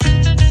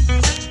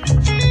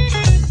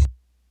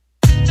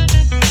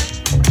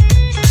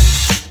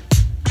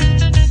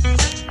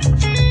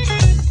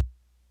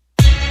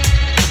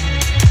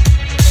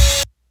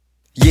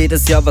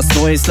jedes Jahr was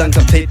Neues,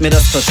 langsam fehlt mir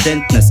das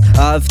Verständnis.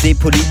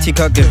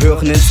 AfD-Politiker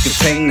gehören ins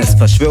Gefängnis.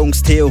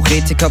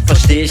 Verschwörungstheoretiker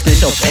verstehe ich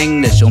nicht auf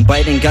Englisch. Und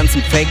bei den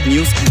ganzen Fake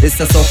News ist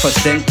das auch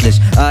verständlich.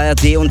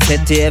 ARD und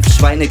ZDF,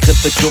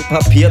 Schweinegrippe,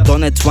 Klopapier,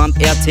 Donald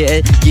Trump,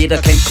 RTL, jeder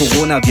kennt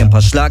Corona. Wir ein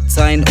paar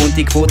Schlagzeilen und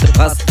die Quote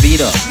passt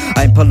wieder.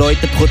 Ein paar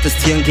Leute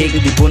protestieren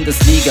gegen die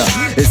Bundesliga.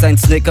 Ist ein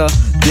Snicker,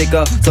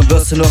 Dicker, sonst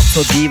wirst du noch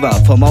zur Diva.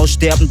 Vom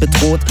Aussterben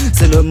bedroht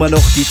sind immer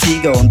noch die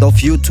Tiger. Und auf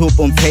YouTube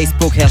und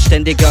Facebook herrscht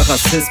ständiger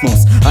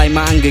Rassismus.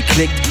 Einmal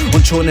angeklickt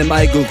und schon im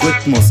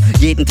Algorithmus.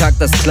 Jeden Tag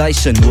das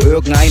Gleiche, nur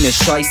irgendeine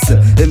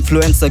Scheiße.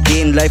 Influencer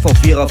gehen live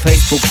auf ihrer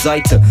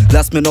Facebook-Seite.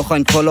 Lass mir noch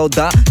ein Follow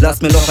da,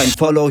 lass mir noch ein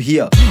Follow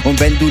hier. Und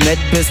wenn du nett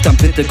bist, dann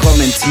bitte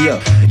kommentier.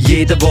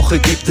 Jede Woche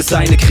gibt es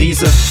eine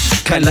Krise.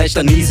 Kein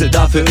leichter Niesel,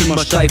 dafür immer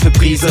steife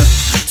Brise.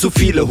 Zu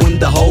viele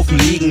Hundehaufen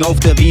liegen auf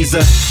der Wiese.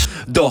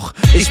 Doch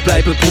ich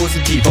bleibe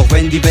positiv, auch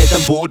wenn die Welt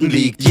am Boden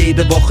liegt.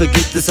 Jede Woche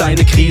gibt es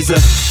eine Krise.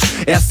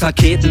 Erst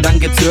Raketen, dann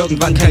gibt's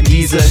irgendwann kein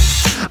Diesel.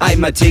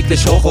 Einmal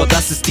täglich Horror,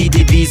 das ist die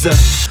Devise.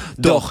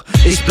 Doch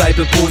ich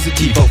bleibe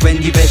positiv, auch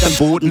wenn die Welt am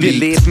Boden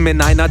liegt. Wir leben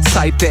in einer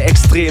Zeit der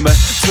Extreme,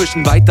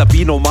 zwischen weiter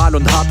wie normal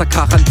und harter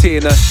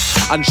Quarantäne.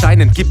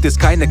 Anscheinend gibt es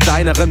keine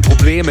kleineren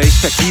Probleme. Ich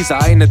vergieße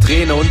eine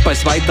Träne und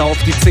beiß weiter auf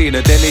die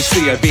Zähne. Denn ich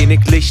sehe wenig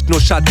Licht, nur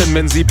Schatten,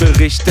 wenn sie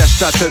Bericht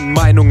erstatten.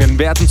 Meinungen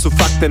werden zu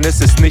Fakten,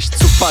 es ist nicht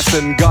zu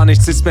fassen. Gar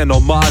nichts ist mehr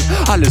normal,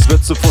 alles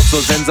wird sofort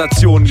zur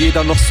Sensation.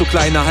 Jeder noch so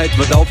kleine Halt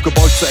wird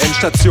aufgebaut zur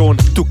Endstation.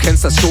 Du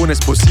kennst das schon, es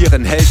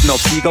posieren Helden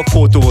auf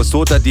Siegerfotos.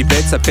 Oder die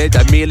Welt zerfällt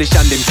allmählich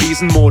an dem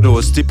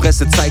Krisenmodus. Die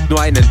Presse zeigt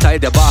nur einen Teil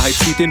der Wahrheit,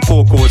 zieht den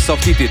Fokus auf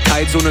die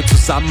Details ohne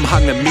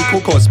Zusammenhang im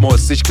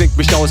Mikrokosmos. Ich klingt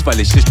mich aus, weil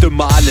ich nicht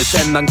immer alles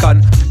ändern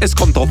kann. Es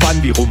kommt drauf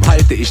an, wie rum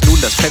halte ich nun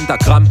das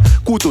Pentagramm.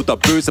 Gut oder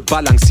böse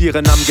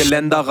balancieren am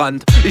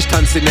Geländerrand. Ich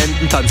tanze den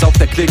Ententanz auf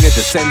der Klinge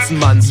des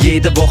Sensenmanns.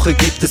 Jede Woche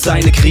gibt es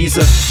eine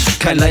Krise.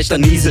 Kein leichter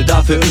Niesel,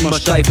 dafür immer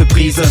steife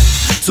Brise.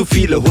 Zu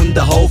viele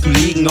Hundehaufen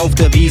liegen auf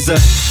der Wiese.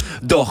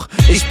 Doch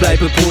ich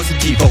bleibe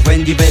positiv, auch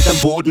wenn die Welt am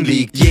Boden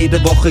liegt.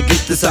 Jede Woche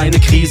gibt es eine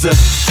Krise.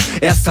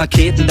 Erst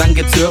Raketen, dann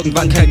gibt's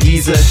irgendwann kein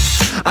Diesel.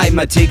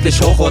 Einmal täglich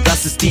Horror,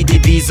 das ist die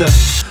Devise.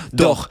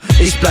 Doch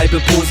ich bleibe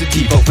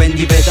positiv, auch wenn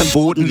die Welt am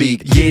Boden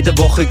liegt. Jede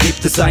Woche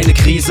gibt es eine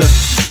Krise.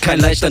 Kein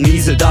leichter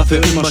Niesel,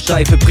 dafür immer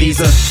steife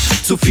Brise.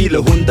 Zu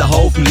viele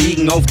Hundehaufen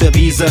liegen auf der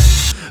Wiese.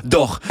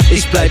 Doch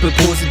ich bleibe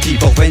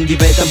positiv, auch wenn die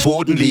Welt am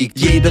Boden liegt.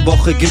 Jede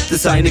Woche gibt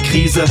es eine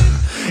Krise.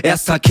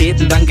 Erst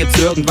Raketen, dann gibt's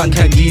irgendwann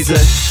kein Diesel.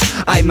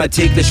 Einmal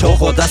täglich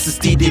Horror, das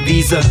ist die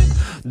Devise.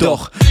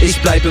 Doch ich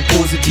bleibe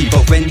positiv,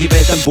 auch wenn die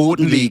Welt am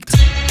Boden liegt.